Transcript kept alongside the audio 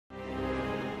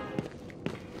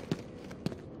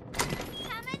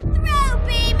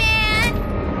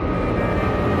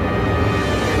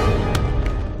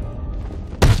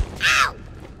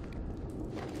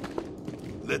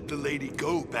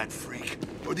fat freak,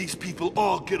 or these people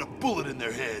all get a bullet in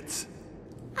their heads.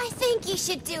 I think you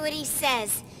should do what he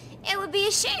says. It would be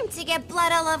a shame to get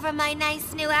blood all over my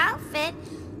nice new outfit.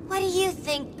 What do you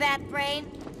think, Batbrain?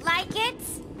 Like it?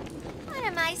 What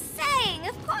am I saying?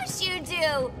 Of course you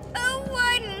do! Who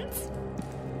wouldn't?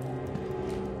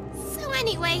 So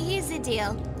anyway, here's the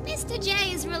deal. Mr.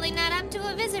 J is really not up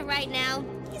to a visit right now.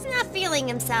 He's not feeling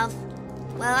himself.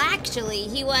 Well, actually,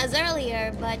 he was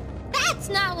earlier, but that's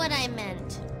not what I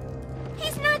meant.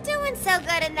 He's not doing so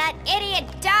good, and that idiot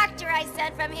doctor I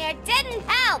sent from here didn't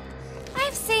help.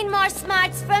 I've seen more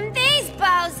smarts from these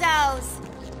bozos.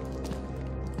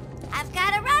 I've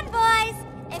got to run, boys.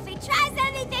 If he tries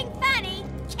anything funny,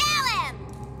 kill him!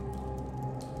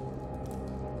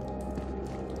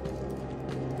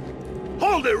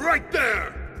 Hold it right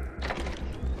there!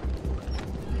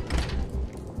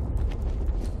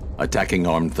 Attacking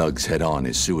armed thugs head-on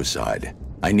is suicide.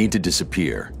 I need to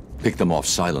disappear. Pick them off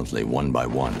silently, one by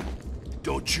one.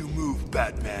 Don't you move,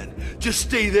 Batman. Just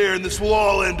stay there and this will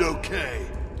all end okay.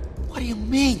 What do you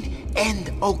mean,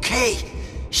 end okay?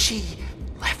 She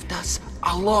left us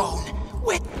alone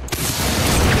with...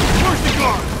 Where's the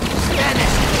guard?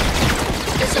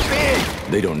 Vanished!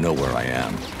 Disappeared! They don't know where I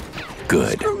am.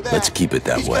 Good. Let's keep it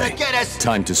that He's way. gonna get us.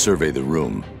 Time to survey the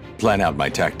room. Plan out my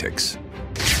tactics.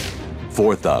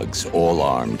 4 thugs, all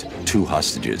armed, 2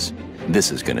 hostages. This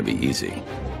is gonna be easy.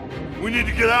 We need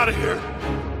to get out of here.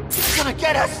 He's gonna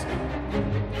get us!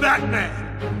 Batman,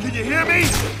 can you hear me?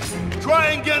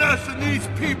 Try and get us and these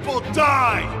people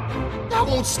die! I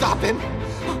won't stop him.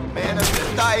 Oh, man, I'm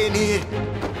gonna die in here.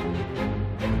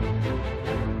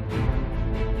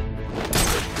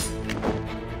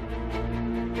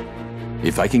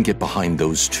 If I can get behind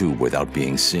those 2 without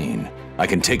being seen, I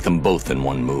can take them both in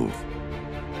one move.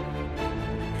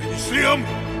 Can you see him?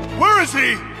 Where is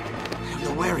he? I don't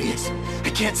know where he is. I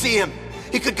can't see him.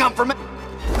 He could come from...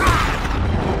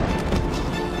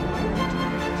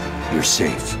 You're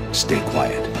safe. Stay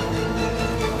quiet.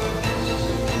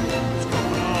 What's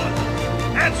going on?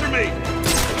 Answer me!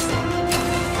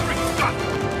 Stop!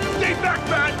 Stay back,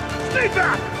 Bat! Stay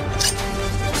back!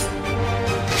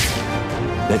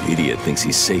 That idiot thinks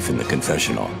he's safe in the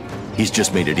confessional. He's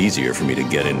just made it easier for me to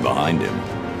get in behind him.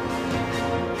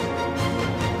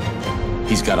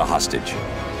 He's got a hostage.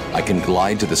 I can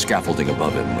glide to the scaffolding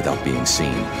above him without being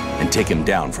seen, and take him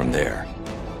down from there.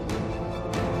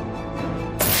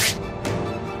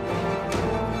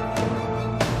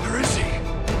 Where is he?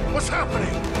 What's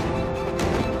happening?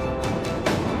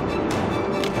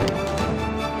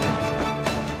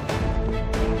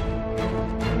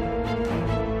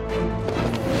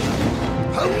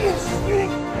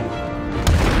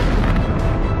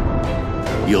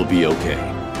 You'll be okay.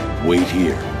 Wait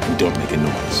here and don't make a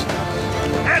noise.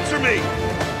 Answer me!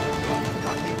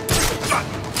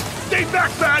 Stay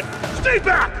back, Bat! Stay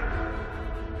back!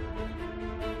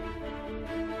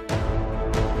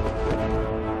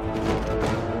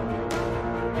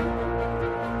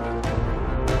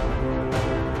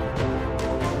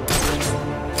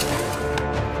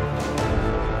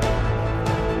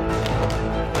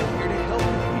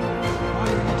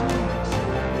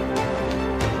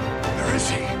 Where is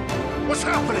he? What's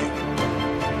happening?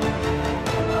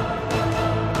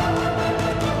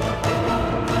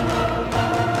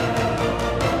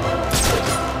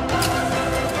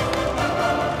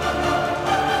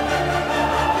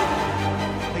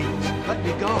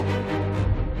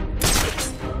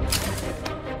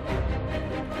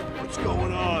 What's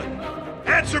going on?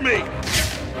 Answer me!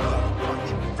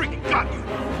 Oh, freaking got you!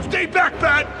 Stay back,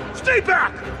 Bat! Stay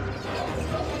back!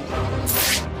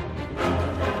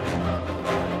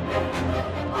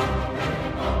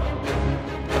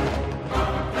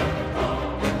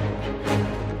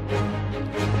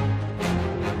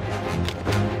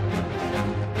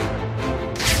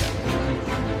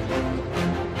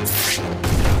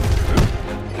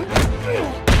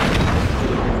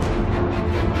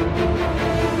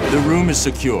 The room is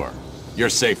secure. You're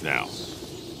safe now.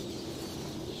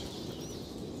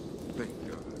 Thank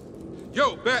God.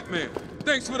 Yo, Batman,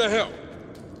 thanks for the help.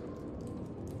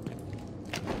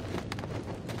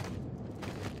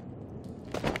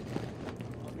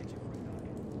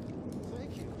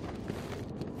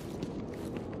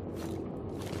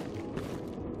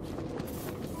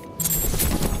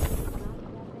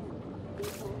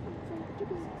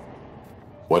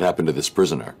 What happened to this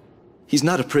prisoner? He's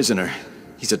not a prisoner.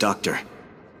 He's a doctor.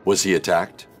 Was he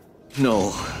attacked?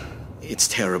 No. It's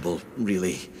terrible,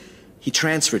 really. He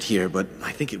transferred here, but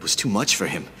I think it was too much for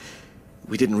him.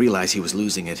 We didn't realize he was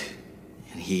losing it.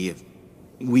 And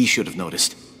we should have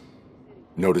noticed.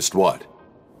 Noticed what?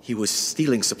 He was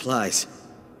stealing supplies.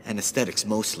 Anesthetics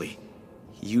mostly.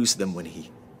 He used them when he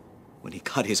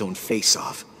cut his own face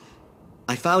off.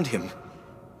 I found him.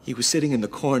 He was sitting in the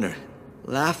corner,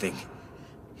 laughing.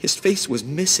 His face was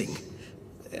missing.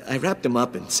 I wrapped him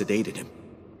up and sedated him.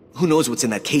 Who knows what's in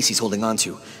that case he's holding on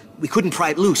to? We couldn't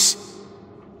pry it loose.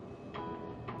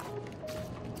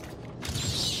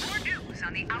 More news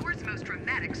on the hour's most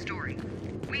dramatic story.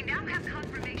 We now have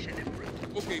confirmation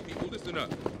of... Okay, people, listen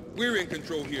up. We're in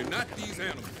control here, not these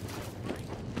animals.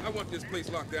 I want this place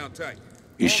locked down tight.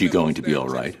 Is she going to be all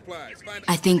right?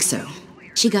 I think so.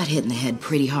 She got hit in the head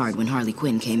pretty hard when Harley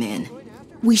Quinn came in.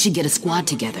 We should get a squad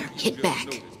together, hit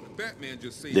back.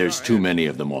 There's too many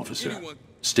of them, officer.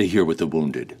 Stay here with the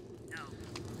wounded.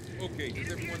 Okay,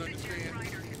 does everyone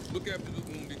understand? Look after the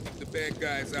wounded, keep the bad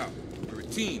guys out. We're a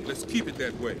team, let's keep it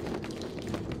that way.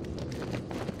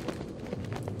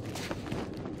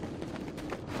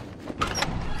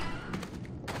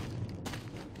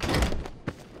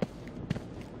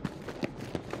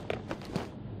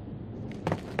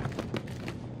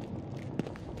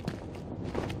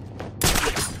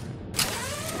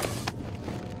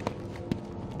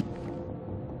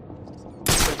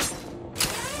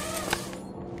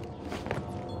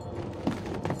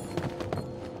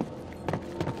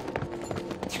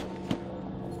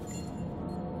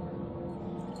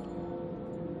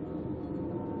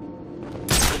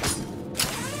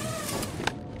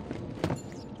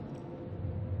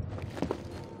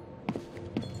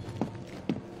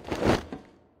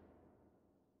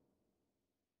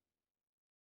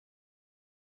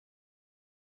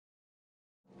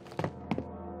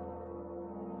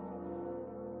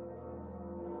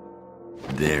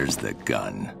 There's the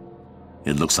gun.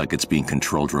 It looks like it's being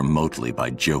controlled remotely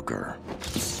by Joker.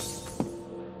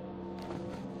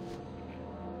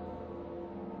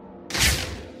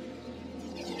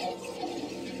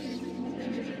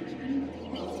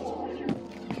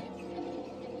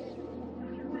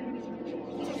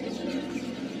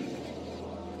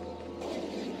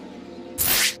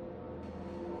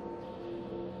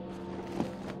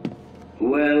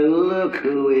 Well, look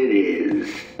who it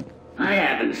is. I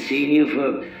haven't seen you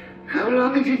for... how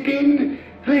long has it been?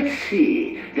 Let's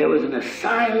see. There was an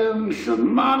asylum,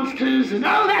 some monsters, and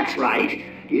oh, that's right.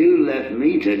 You left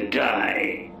me to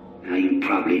die. Now, you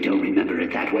probably don't remember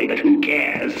it that way, but who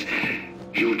cares?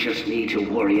 You just need to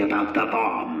worry about the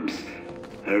bombs.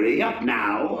 Hurry up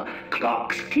now.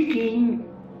 Clock's ticking.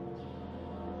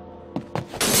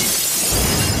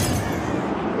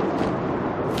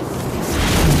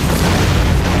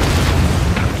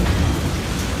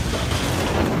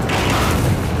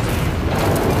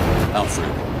 Alfred,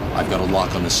 I've got a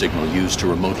lock on the signal used to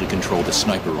remotely control the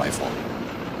sniper rifle.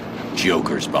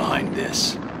 Joker's behind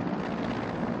this.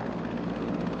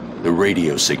 The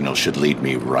radio signal should lead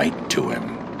me right to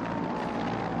him.